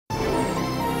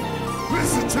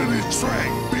Listen to this track,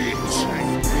 bitch.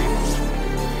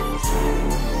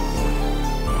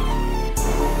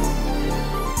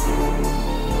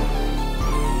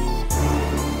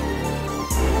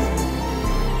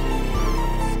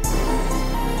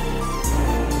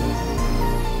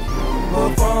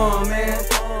 Performance,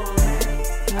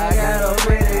 I got a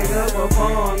pretty good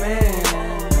performance.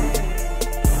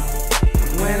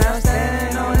 When I'm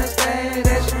standing on the stage,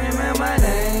 they screaming my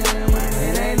name,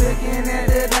 and they looking at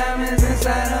the diamonds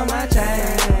inside of my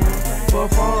chain.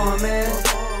 Performance,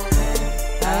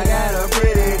 I got a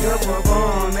pretty good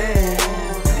performance.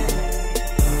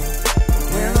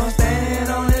 When I'm standing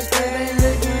on the stage, they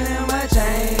looking at my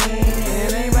chain, and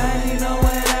everybody know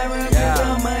when I represent the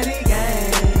money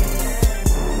game.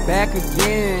 Back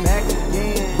again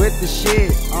with the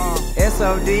shit.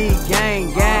 SOD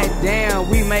gang, goddamn,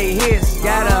 we made hits.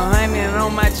 Got 100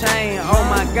 on my chain. Oh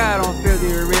my God, I'm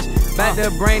filthy rich. About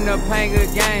to bring the Panga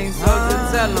gang, so to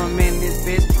tell them in this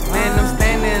bitch. Man, I'm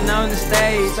standing on the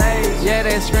stage. Yeah,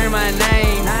 they scream my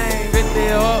name. 50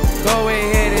 up, go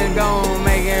ahead and go and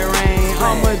make it rain.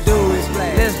 I'ma do it,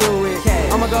 let's do it.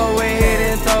 I'ma go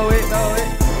ahead and throw it.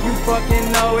 You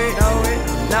fucking know it.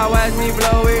 Now watch me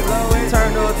blow it.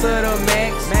 Turn up to the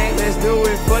max. Let's do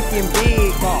it fucking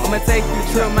big. I'ma take you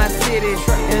to my city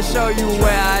and show you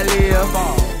where I live.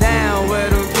 Down with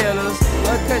them killers,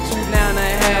 I'll cut you down the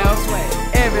house.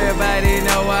 Everybody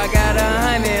know I got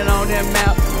 100 on them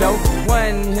mouth. Dope,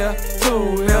 1 here,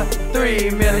 2 here,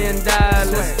 $3 million.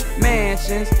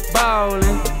 Mansions,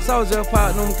 ballin', Soulja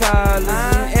pop them collars.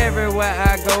 And everywhere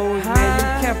I go, man,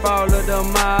 you can't follow the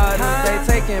models.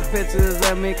 They taking pictures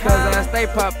of me cause I stay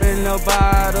popping the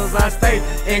bottles. I stay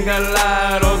in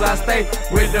gelatos, I stay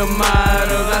with the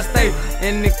models. I stay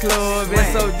in the club,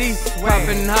 SOD,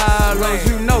 popping hollows.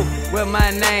 You know what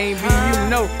my name be, you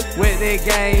know what that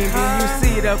game be. You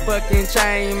see the fucking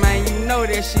chain, man, you know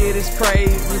that shit is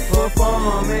crazy.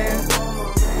 Performance,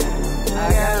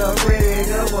 I got a pretty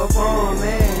good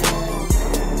performance.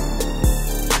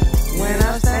 When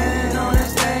I'm standing on the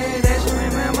stage, they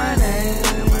screaming my name,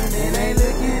 and they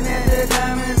looking at the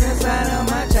diamonds inside of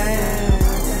my chain.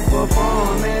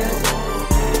 Performance,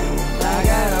 I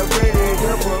got a pretty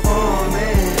good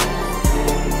performance.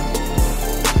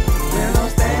 When I'm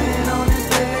standing on the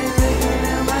stage, they looking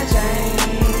at my chain,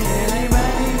 and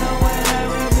everybody know when I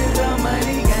represent the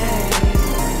money game.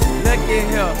 Look at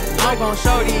here, I'm gon'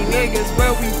 show these niggas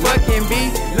where we fucking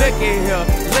be. Look at here,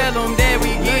 tell them that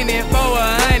we getting it for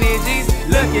 100 G's.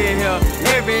 Look at here,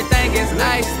 everything is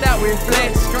iced out with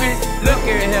flat screens. Look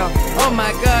at here, oh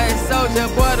my God, Soulja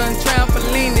Boy done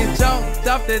trampoline and jumped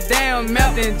off the damn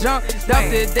mountain, jumped off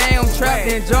the damn trap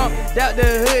and jumped out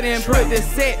the hood and put the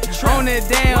set on the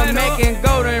damn Mac and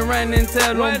go and run and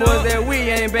tell them boys that we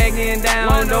ain't backing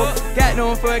down though. Got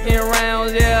them fucking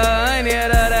rounds, yeah,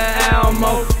 100 of the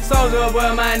ammo. Soulja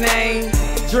Boy my name,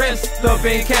 dressed up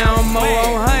in camo,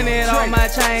 100 on my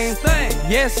chain.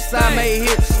 Yes, I made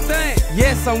hits.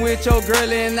 Yes, I'm with your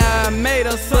girl and I made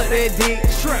her suck that dick.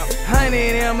 100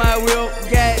 in my whip,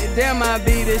 goddamn I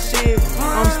be the shit.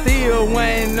 I'm still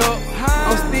weighing up,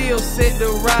 I'm still set to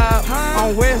ride.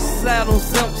 On west side on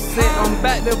some set, I'm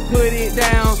about to put it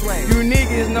down. You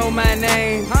niggas know my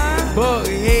name,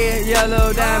 Buckhead,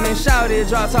 Yellow Diamond, shout it,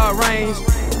 drop top range.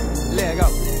 Let go.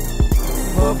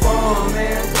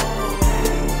 Performance,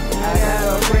 I got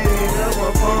a pretty good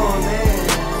performance.